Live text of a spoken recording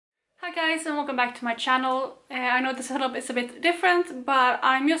Hi guys, and welcome back to my channel. I know the setup is a bit different, but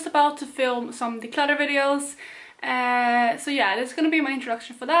I'm just about to film some declutter videos. So yeah, this is going to be my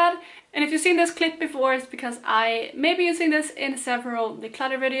introduction for that. And if you've seen this clip before, it's because I may be using this in several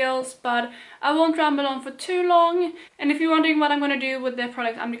declutter videos, but I won't ramble on for too long. And if you're wondering what I'm going to do with the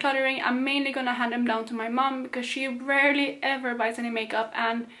product I'm decluttering, I'm mainly going to hand them down to my mom because she rarely ever buys any makeup,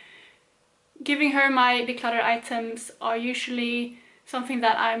 and giving her my declutter items are usually something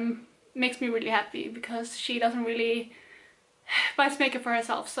that makes me really happy because she doesn't really buy makeup for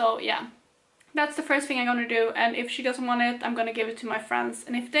herself. So yeah, that's the first thing I'm gonna do, and if she doesn't want it, I'm gonna give it to my friends,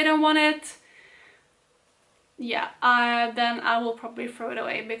 and if they don't want it, yeah, then I will probably throw it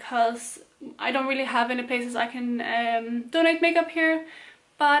away because I don't really have any places I can donate makeup here.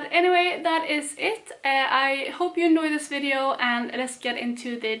 But anyway, that is it. I hope you enjoy this video, and let's get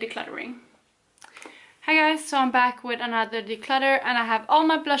into the decluttering. Hi guys, so I'm back with another declutter, and I have all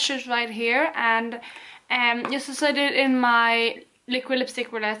my blushes right here, and just as I did in my liquid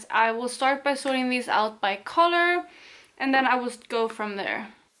lipstick roulette, I will start by sorting these out by color, and then I will go from there.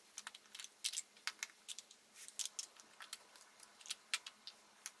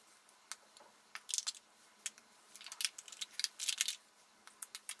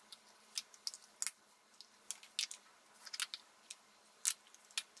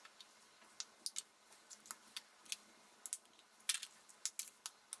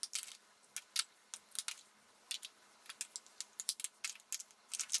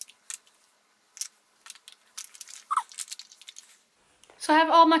 So I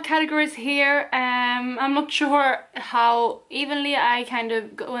have all my categories here. I'm not sure how evenly I kind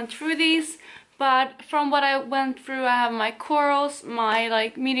of went through these, but from what I went through, I have my corals, my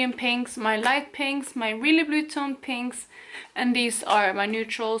like medium pinks, my light pinks, my really blue tone pinks, and these are my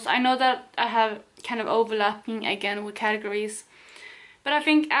neutrals. I know that I have kind of overlapping again with categories, but I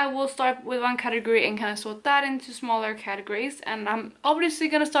think I will start with one category and kind of sort that into smaller categories. And I'm obviously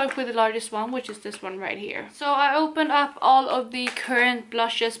going to start with the largest one, which is this one right here. So I opened up all of the current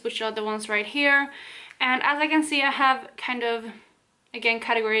blushes, which are the ones right here. And as I can see, I have kind of, again,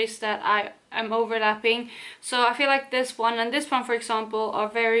 categories that I am overlapping. So I feel like this one and this one, for example, are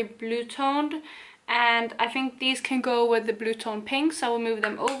very blue toned. And I think these can go with the blue tone pinks. So I will move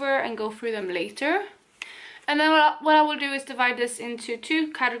them over and go through them later. And then what I will do is divide this into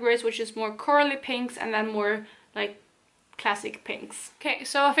two categories, which is more corally pinks and then more like classic pinks. Okay,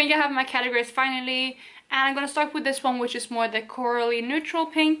 so I think I have my categories finally, and I'm gonna start with this one, which is more the corally neutral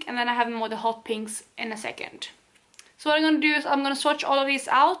pink, and then I have more the hot pinks in a second. So what I'm gonna do is I'm gonna swatch all of these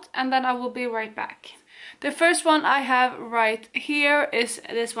out, and then I will be right back. The first one I have right here is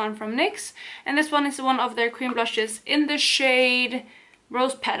this one from NYX, and this one is one of their cream blushes in the shade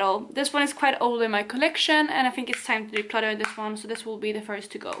Rose Petal. This one is quite old in my collection, and I think it's time to declutter this one, so this will be the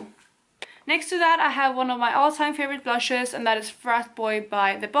first to go. Next to that, I have one of my all-time favorite blushes, and that is Frat Boy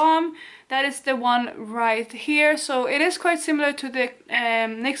by The Balm. That is the one right here, so it is quite similar to the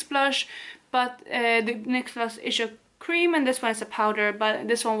NYX blush, but the NYX blush is a cream and this one is a powder, but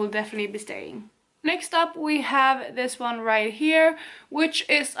this one will definitely be staying. Next up, we have this one right here, which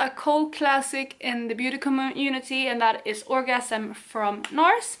is a cult classic in the beauty community, and that is Orgasm from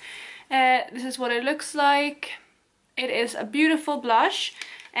NARS. This is what it looks like. It is a beautiful blush,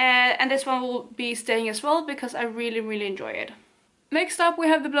 and this one will be staying as well because I really enjoy it. Next up, we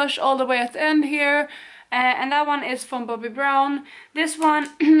have the blush all the way at the end here, and that one is from Bobbi Brown. This one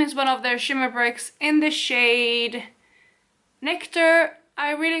is one of their shimmer bricks in the shade Nectar.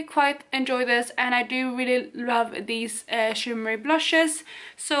 I really quite enjoy this, and I do really love these shimmery blushes.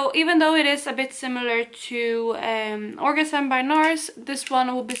 So even though it is a bit similar to Orgasm by NARS, this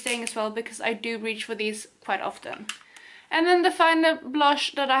one will be staying as well because I do reach for these quite often. And then the final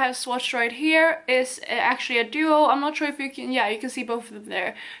blush that I have swatched right here is actually a duo. I'm not sure if you can, yeah, you can see both of them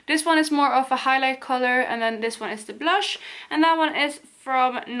there. This one is more of a highlight color, and then this one is the blush, and that one is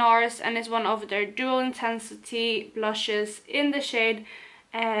from NARS and is one of their dual intensity blushes in the shade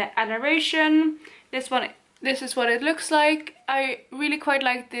Adoration. This is what it looks like. I really quite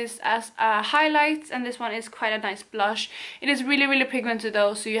like this as a highlight, and this one is quite a nice blush. It is really pigmented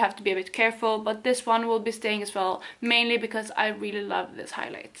though, so you have to be a bit careful, but this one will be staying as well, mainly because I really love this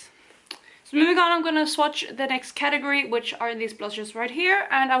highlight. So moving on, I'm gonna swatch the next category, which are these blushes right here,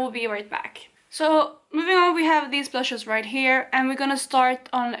 and I will be right back. So moving on, we have these blushes right here, and we're gonna start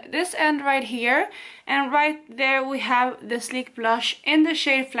on this end right here, and right there we have the Sleek blush in the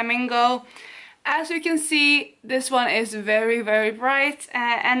shade Flamingo. As you can see, this one is very bright,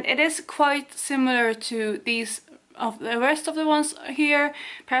 and it is quite similar to these of the rest of the ones here.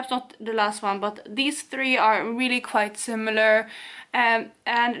 Perhaps not the last one, but these three are really quite similar. And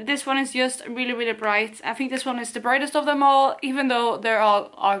this one is just really bright. I think this one is the brightest of them all, even though they're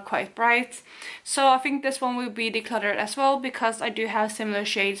all are quite bright. So I think this one will be decluttered as well, because I do have similar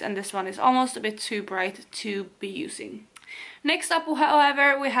shades and this one is almost a bit too bright to be using. Next up,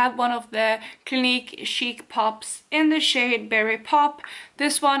 however, we have one of the Clinique Chic Pops in the shade Berry Pop.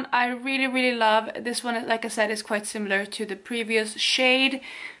 This one I really love. This one, like I said, is quite similar to the previous shade,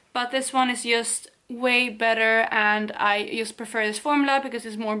 but this one is just way better, and I just prefer this formula because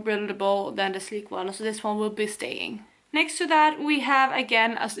it's more buildable than the sleek one, so this one will be staying. Next to that, we have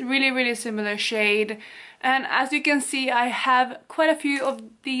again a really similar shade, and as you can see, I have quite a few of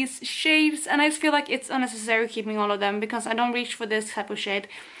these shades, and I just feel like it's unnecessary keeping all of them because I don't reach for this type of shade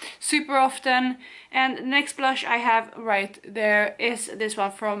super often. And the next blush I have right there is this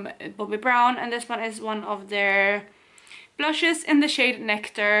one from Bobbi Brown, and this one is one of their blushes in the shade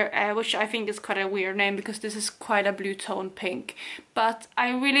Nectar, which I think is quite a weird name because this is quite a blue tone pink. But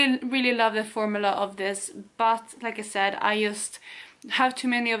I really love the formula of this, but like I said, I just have too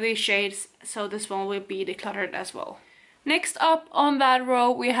many of these shades, so this one will be decluttered as well. Next up on that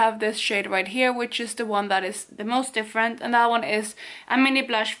row, we have this shade right here, which is the one that is the most different, and that one is a mini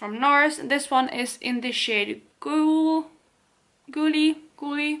blush from NARS. This one is in the shade Ghoulie.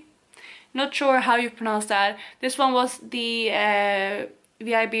 Not sure how you pronounce that. This one was the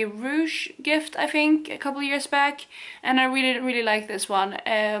VIB Rouge gift, I think, a couple years back, and I really like this one.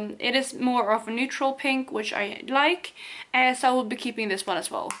 It is more of a neutral pink, which I like, so I will be keeping this one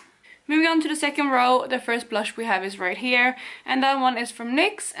as well. Moving on to the second row, the first blush we have is right here, and that one is from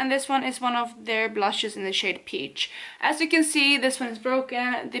NYX, and this one is one of their blushes in the shade Peach. As you can see, this one is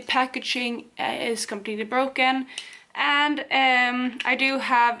broken, the packaging is completely broken, and I do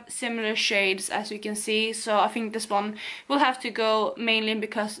have similar shades, as you can see, so I think this one will have to go mainly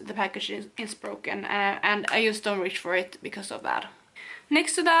because the packaging is broken, and I just don't reach for it because of that.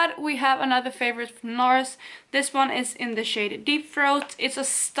 Next to that, we have another favorite from NARS. This one is in the shade Deep Throat. It's a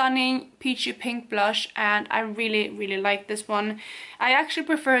stunning peachy pink blush, and I really like this one. I actually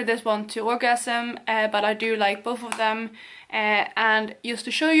prefer this one to Orgasm, but I do like both of them, and just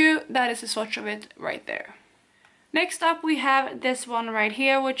to show you, that is a swatch of it right there. Next up, we have this one right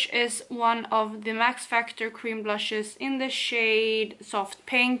here, which is one of the Max Factor cream blushes in the shade Soft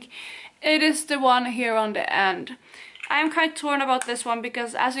Pink. It is the one here on the end. I'm quite torn about this one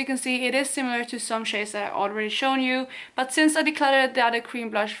because, as you can see, it is similar to some shades that I've already shown you, but since I decluttered the other cream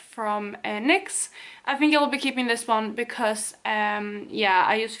blush from NYX, I think I will be keeping this one because, yeah,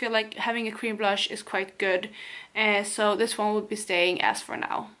 I just feel like having a cream blush is quite good, so this one will be staying as for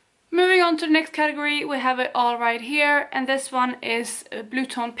now. Moving on to the next category, we have it all right here, and this one is Blue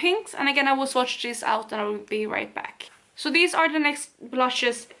Tone Pinks, and again I will swatch this out and I will be right back. So these are the next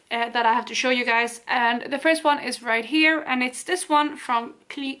blushes that I have to show you guys, and the first one is right here, and it's this one from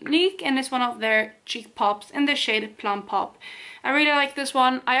Clinique, and it's one of their cheek pops in the shade Plum Pop. I really like this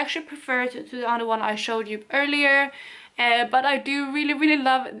one. I actually prefer it to the other one I showed you earlier, but I do really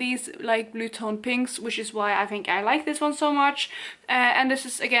love these like blue tone pinks, which is why I think I like this one so much, and this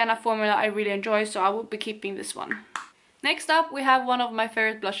is again a formula I really enjoy, so I will be keeping this one. Next up, we have one of my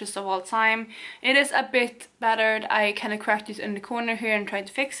favorite blushes of all time. It is a bit battered. I kind of cracked it in the corner here and tried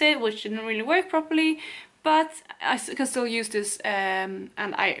to fix it, which didn't really work properly, but I can still use this, and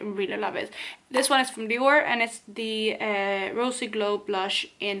I really love it. This one is from Dior, and it's the Rosy Glow blush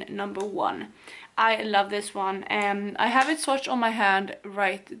in number 1. I love this one. I have it swatched on my hand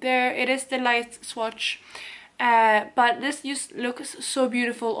right there. It is the light swatch, but this just looks so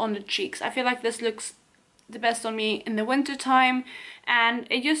beautiful on the cheeks. I feel like this looks the best on me in the winter time, and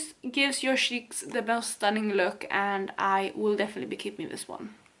it just gives your cheeks the most stunning look, and I will definitely be keeping this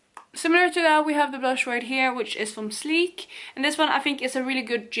one. Similar to that, we have the blush right here, which is from Sleek, and this one I think is a really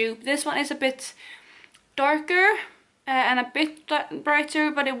good dupe. This one is a bit darker and a bit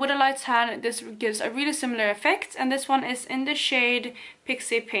brighter, but with a light tan this gives a really similar effect, and this one is in the shade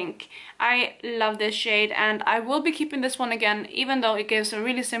Pixie Pink. I love this shade, and I will be keeping this one again, even though it gives a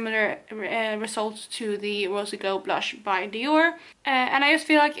really similar result to the Rosy Glow blush by Dior, and I just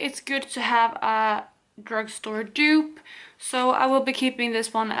feel like it's good to have a drugstore dupe, so I will be keeping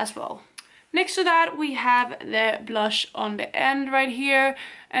this one as well. Next to that, we have the blush on the end right here,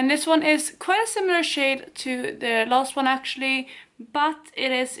 and this one is quite a similar shade to the last one actually, but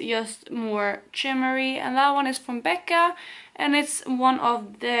it is just more shimmery, and that one is from Becca, and it's one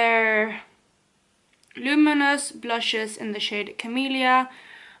of their luminous blushes in the shade Camellia.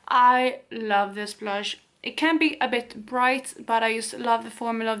 I love this blush. it can be a bit bright, but I just love the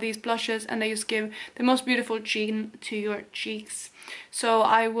formula of these blushes, and they just give the most beautiful sheen to your cheeks. So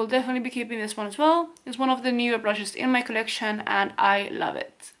I will definitely be keeping this one as well. It's one of the newer blushes in my collection and I love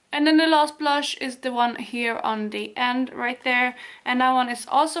it. And then the last blush is the one here on the end right there, and that one is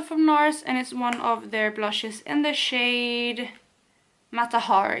also from NARS, and it's one of their blushes in the shade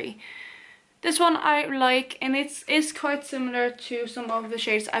Matahari. This one I like, and it is quite similar to some of the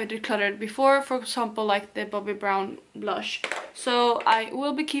shades I've decluttered before, for example like the Bobbi Brown blush. So I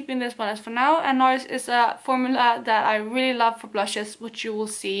will be keeping this one as for now, and NARS is a formula that I really love for blushes, which you will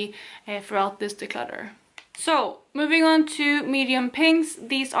see throughout this declutter. So moving on to medium pinks,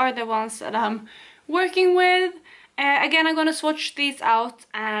 these are the ones that I'm working with. Again, I'm gonna swatch these out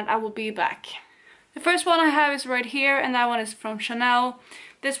and I will be back. The first one I have is right here, and that one is from Chanel.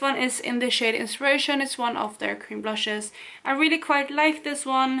 This one is in the shade Inspiration. It's one of their cream blushes. I really quite like this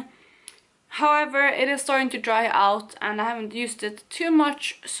one. However, it is starting to dry out and I haven't used it too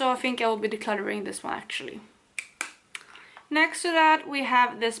much, so I think I will be decluttering this one actually. Next to that we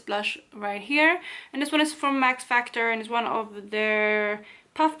have this blush right here, and this one is from Max Factor and is one of their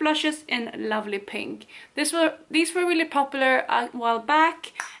puff blushes in Lovely Pink. These were really popular a while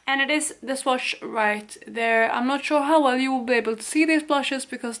back, and it is the swatch right there. I'm not sure how well you will be able to see these blushes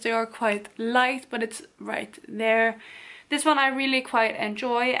because they are quite light, but it's right there. This one I really quite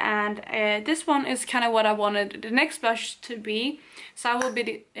enjoy, and this one is kind of what I wanted the next blush to be, so I will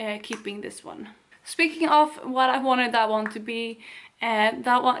be keeping this one. Speaking of what I wanted that one to be,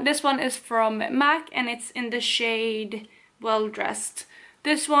 this one is from MAC and it's in the shade Well Dressed.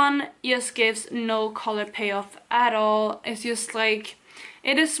 This one just gives no color payoff at all. It's just like,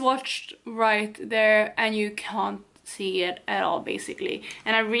 it is swatched right there and you can't see it at all basically.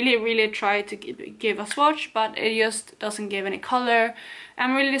 And I really tried to give a swatch, but it just doesn't give any color.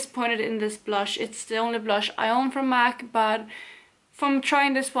 I'm really disappointed in this blush. It's the only blush I own from MAC, but from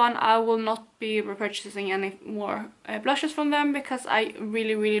trying this one, I will not be repurchasing any more blushes from them because I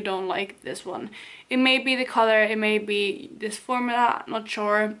really don't like this one. It may be the color, it may be this formula, not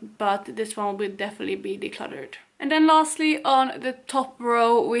sure, but this one will definitely be decluttered. And then lastly, on the top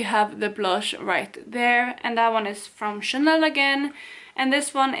row, we have the blush right there, and that one is from Chanel again. And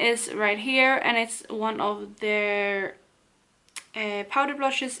this one is right here, and it's one of their powder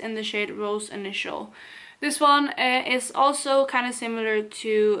blushes in the shade Rose Initial. This one is also kind of similar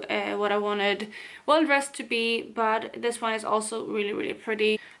to what I wanted Well Dressed to be, but this one is also really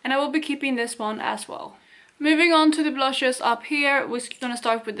pretty, and I will be keeping this one as well. Moving on to the blushes up here, we're gonna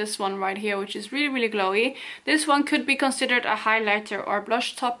start with this one right here, which is really glowy. This one could be considered a highlighter or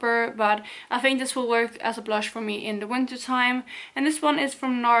blush topper, but I think this will work as a blush for me in the winter time. And this one is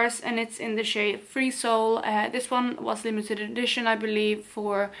from NARS and it's in the shade Free Soul. This one was limited edition, I believe,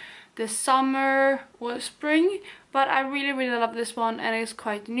 for the summer or spring, but I really love this one, and it's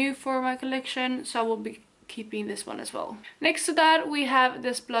quite new for my collection, so I will be keeping this one as well. Next to that we have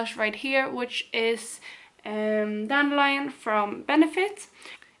this blush right here, which is Dandelion from Benefit.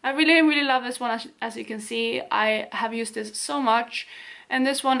 I really love this one. As you can see, I have used this so much, and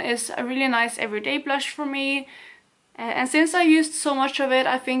this one is a really nice everyday blush for me. And since I used so much of it,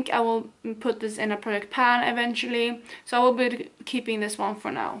 I think I will put this in a product pan eventually, so I will be keeping this one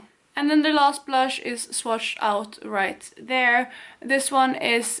for now. And then the last blush is swatched out right there. This one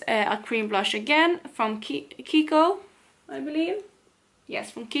is a cream blush again from Kiko, I believe.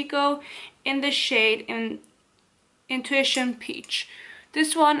 Yes, from Kiko, in the shade Intuition Peach.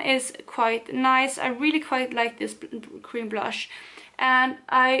 This one is quite nice. I really quite like this cream blush. And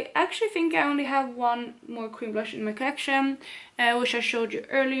I actually think I only have one more cream blush in my collection, which I showed you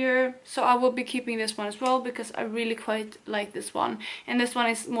earlier. So I will be keeping this one as well because I really quite like this one. And this one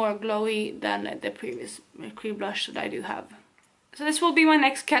is more glowy than the previous cream blush that I do have. So this will be my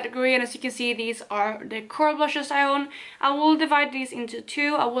next category, and as you can see, these are the coral blushes I own. I will divide these into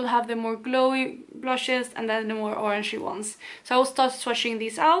two. I will have the more glowy blushes and then the more orangey ones. So I will start swatching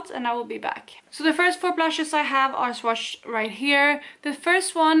these out and I will be back. So the first four blushes I have are swatched right here. The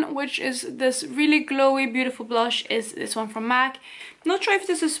first one, which is this really glowy, beautiful blush, is this one from MAC. Not sure if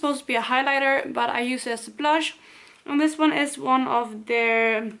this is supposed to be a highlighter, but I use it as a blush. And this one is one of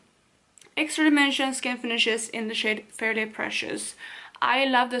their Extra Dimension skin finishes in the shade Fairly Precious. I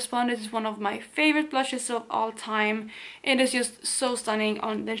love this one. This is one of my favorite blushes of all time. It is just so stunning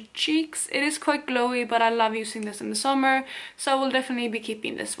on the cheeks. It is quite glowy, but I love using this in the summer, so I will definitely be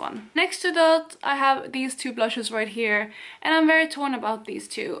keeping this one. Next to that, I have these two blushes right here, and I'm very torn about these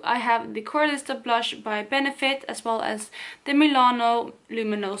two. I have the Coralista blush by Benefit as well as the Milano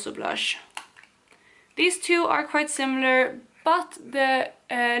Luminoso blush. These two are quite similar, but the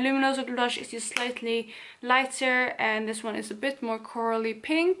Luminoso blush is just slightly lighter, and this one is a bit more corally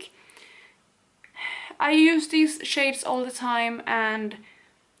pink. I use these shades all the time, and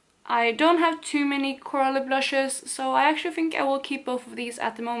I don't have too many corally blushes, so I actually think I will keep both of these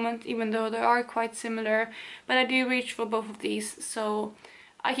at the moment, even though they are quite similar. But I do reach for both of these, so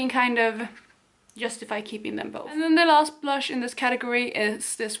I can kind of justify keeping them both. And then the last blush in this category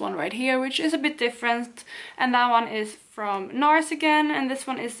is this one right here, which is a bit different, and that one is from NARS again, and this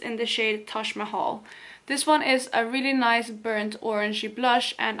one is in the shade Taj Mahal. This one is a really nice burnt orangey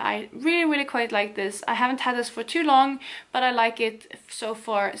blush, and I really quite like this. I haven't had this for too long, but I like it so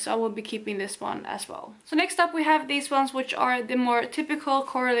far, so I will be keeping this one as well. So next up we have these ones, which are the more typical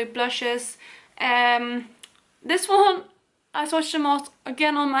corally blushes. This one, I swatched them out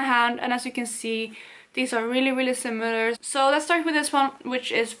again on my hand, and as you can see, these are really similar. So let's start with this one,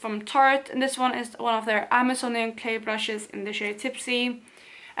 which is from Tarte, and this one is one of their Amazonian clay blushes in the shade Tipsy.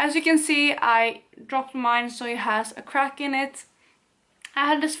 As you can see, I dropped mine, so it has a crack in it. I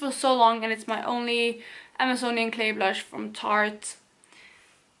had this for so long, and it's my only Amazonian clay blush from Tarte.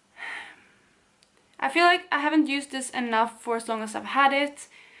 I feel like I haven't used this enough for as long as I've had it,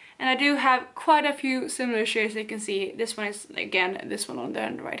 and I do have quite a few similar shades. You can see this one is, again, this one on the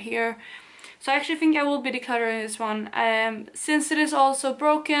end right here. So I actually think I will be decluttering this one. Since it is also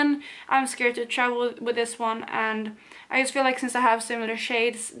broken, I'm scared to travel with this one, and I just feel like since I have similar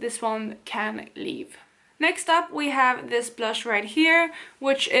shades, this one can leave. Next up we have this blush right here,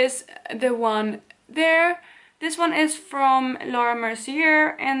 which is the one there. This one is from Laura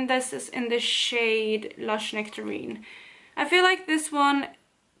Mercier, and this is in the shade Lush Nectarine. I feel like this one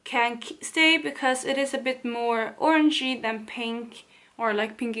can stay because it is a bit more orangey than pink, or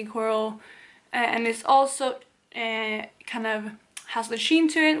like pinky coral, and it's also kind of has the sheen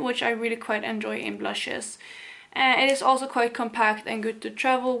to it, which I really quite enjoy in blushes. It is also quite compact and good to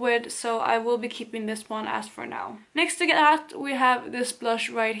travel with, so I will be keeping this one as for now. Next to that we have this blush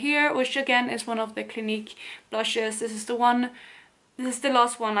right here, which again is one of the Clinique blushes. This is the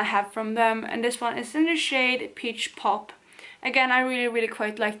last one I have from them, and this one is in the shade Peach Pop. Again, I really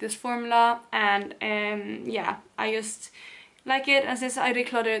quite like this formula, and yeah, I just like it, and since I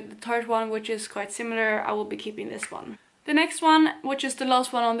decluttered the Tarte one, which is quite similar, I will be keeping this one. The next one, which is the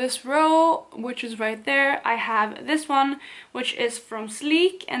last one on this row, which is right there, I have this one, which is from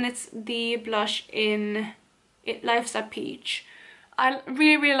Sleek, and it's the blush in Life's a Peach. I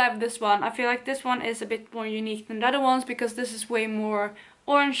really love this one. I feel like this one is a bit more unique than the other ones because this is way more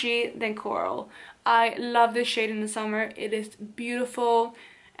orangey than coral. I love this shade in the summer. It is beautiful.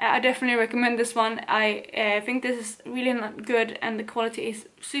 I definitely recommend this one. I think this is really good, and the quality is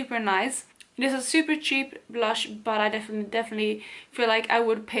super nice. It is a super cheap blush, but I definitely feel like I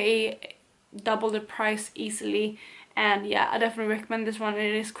would pay double the price easily. And yeah, I definitely recommend this one.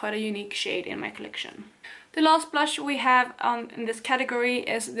 It is quite a unique shade in my collection. The last blush we have in this category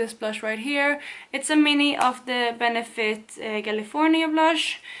is this blush right here. It's a mini of the Benefit California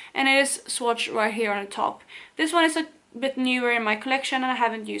blush, and it is swatched right here on the top. This one is a bit newer in my collection, and I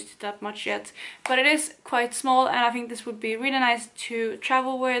haven't used it that much yet, but it is quite small, and I think this would be really nice to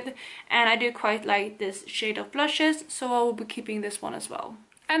travel with, and I do quite like this shade of blushes, so I will be keeping this one as well.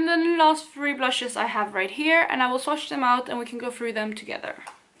 And then the last three blushes I have right here, and I will swatch them out and we can go through them together.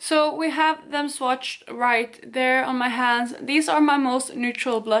 So we have them swatched right there on my hands. These are my most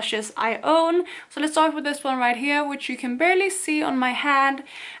neutral blushes I own. So let's start with this one right here, which you can barely see on my hand.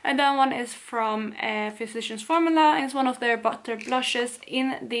 And that one is from Physicians Formula, and it's one of their butter blushes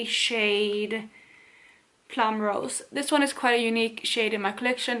in the shade Plum Rose. This one is quite a unique shade in my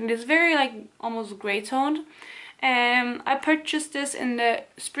collection. It is very like almost grey toned. I purchased this in the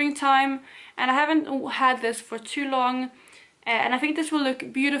springtime, and I haven't had this for too long. And I think this will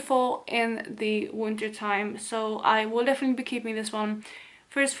look beautiful in the winter time, so I will definitely be keeping this one.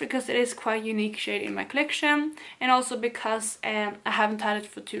 First because it is quite a unique shade in my collection, and also because I haven't had it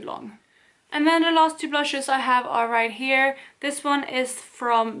for too long. And then the last two blushes I have are right here. This one is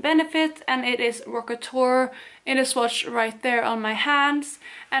from Benefit, and it is Rocateur. It is swatched right there on my hands,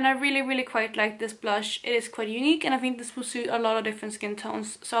 and I really quite like this blush. It is quite unique, and I think this will suit a lot of different skin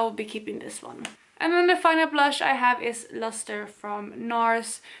tones, so I will be keeping this one. And then the final blush I have is Luster from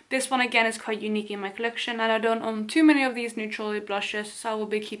NARS. This one again is quite unique in my collection, and I don't own too many of these neutral blushes, so I will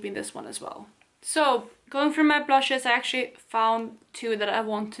be keeping this one as well. So, going through my blushes, I actually found two that I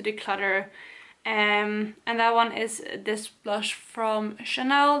want to declutter. And that one is this blush from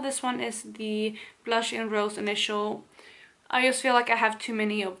Chanel. This one is the blush in Rose Initial. I just feel like I have too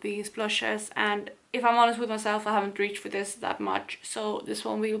many of these blushes, and if I'm honest with myself, I haven't reached for this that much, so this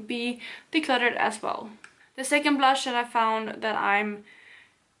one will be decluttered as well. The second blush that I found that I'm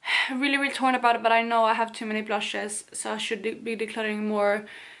really torn about it, but I know I have too many blushes, so I should be decluttering more.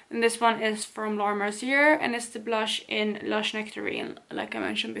 And this one is from Laura Mercier, and it's the blush in Lush Nectarine, like I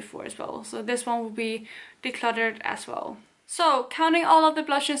mentioned before as well. So this one will be decluttered as well. So counting all of the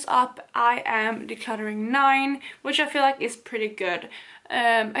blushes up, I am decluttering 9, which I feel like is pretty good.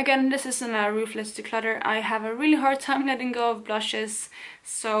 Again, this isn't a ruthless declutter. I have a really hard time letting go of blushes,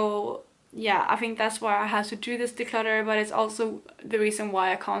 so yeah, I think that's why I have to do this declutter, but it's also the reason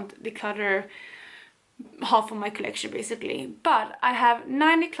why I can't declutter half of my collection basically. But I have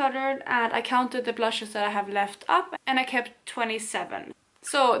 9 decluttered, and I counted the blushes that I have left up, and I kept 27.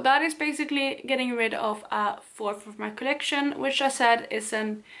 So that is basically getting rid of a fourth of my collection, which I said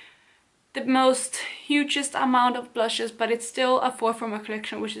isn't the most hugest amount of blushes, but it's still a fourth from my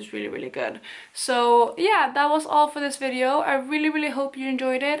collection, which is really good. So yeah, that was all for this video. I really hope you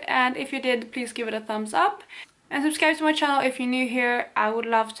enjoyed it, and if you did, please give it a thumbs up and subscribe to my channel if you're new here. I would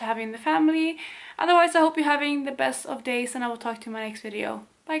love to have you in the family. Otherwise, I hope you're having the best of days, and I will talk to you in my next video.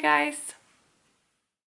 Bye guys!